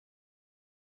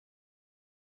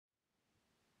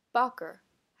Bacher,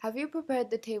 have you prepared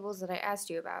the tables that I asked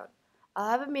you about? I'll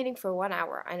have a meeting for 1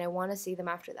 hour and I want to see them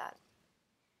after that.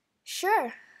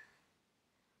 Sure.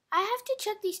 I have to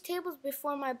check these tables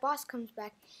before my boss comes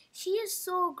back. She is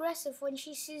so aggressive when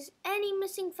she sees any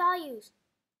missing values.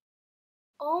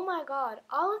 Oh my god,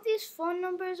 all of these phone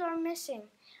numbers are missing.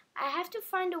 I have to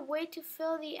find a way to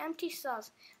fill the empty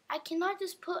cells. I cannot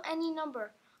just put any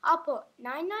number. I'll put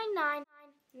 999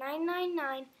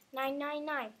 999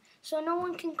 999 so no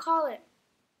one can call it.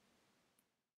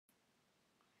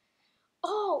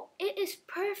 Oh, it is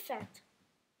perfect.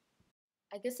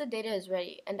 I guess the data is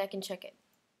ready and I can check it.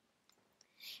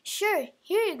 Sure,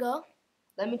 here you go.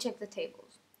 Let me check the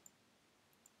tables.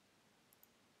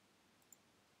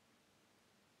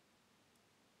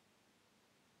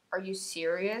 Are you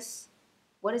serious?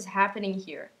 What is happening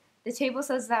here? The table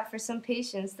says that for some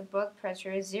patients the blood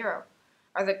pressure is 0.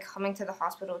 Are they coming to the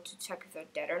hospital to check if they're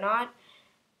dead or not?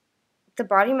 The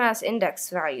body mass index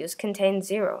values contain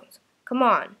zeros. Come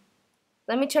on.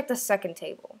 Let me check the second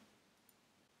table.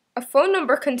 A phone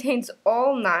number contains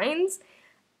all 9s?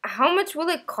 How much will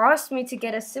it cost me to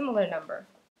get a similar number?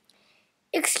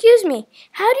 Excuse me,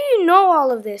 how do you know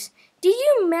all of this? Did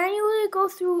you manually go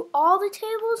through all the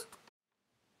tables?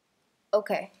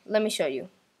 Okay, let me show you.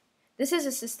 This is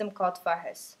a system called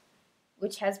FAHES,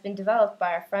 which has been developed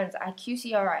by our friends at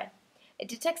QCRI. It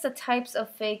detects the types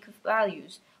of fake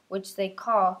values, which they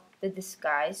call the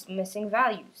disguised missing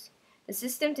values. The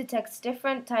system detects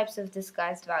different types of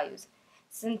disguised values: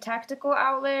 syntactical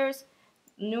outliers,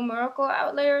 numerical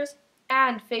outliers,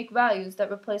 and fake values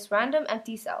that replace random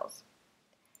empty cells.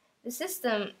 The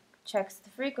system checks the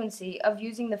frequency of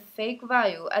using the fake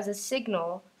value as a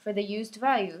signal for the used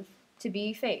value to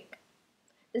be fake.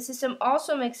 The system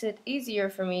also makes it easier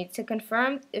for me to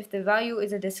confirm if the value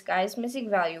is a disguised missing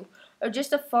value or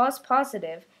just a false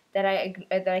positive that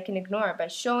I can ignore by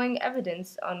showing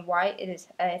evidence on why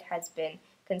it has been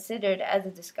considered as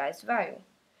a disguised value.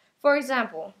 For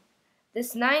example,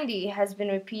 this 90 has been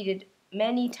repeated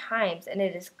many times and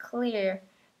it is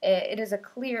a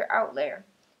clear outlier.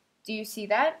 Do you see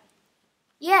that?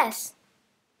 Yes.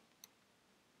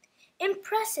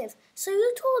 Impressive. So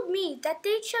you told me that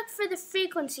they check for the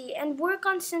frequency and work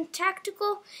on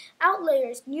syntactical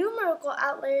outliers, numerical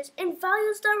outliers, and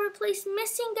values that replace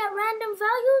missing at random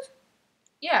values?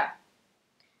 Yeah.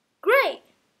 Great.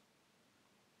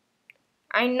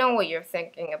 I know what you're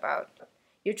thinking about.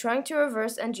 You're trying to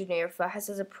reverse engineer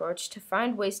FAHES' approach to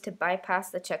find ways to bypass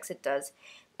the checks it does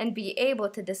and be able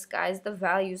to disguise the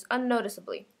values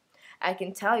unnoticeably. I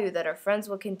can tell you that our friends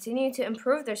will continue to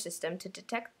improve their system to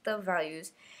detect the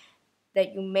values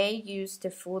that you may use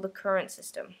to fool the current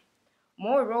system.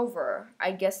 Moreover,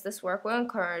 I guess this work will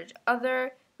encourage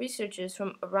other researchers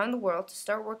from around the world to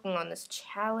start working on this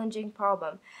challenging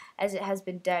problem, as it has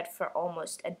been dead for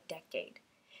almost a decade.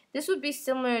 This would be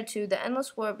similar to the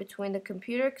endless war between the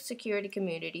computer security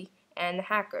community and the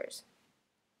hackers.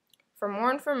 For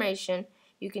more information,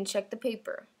 you can check the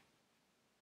paper.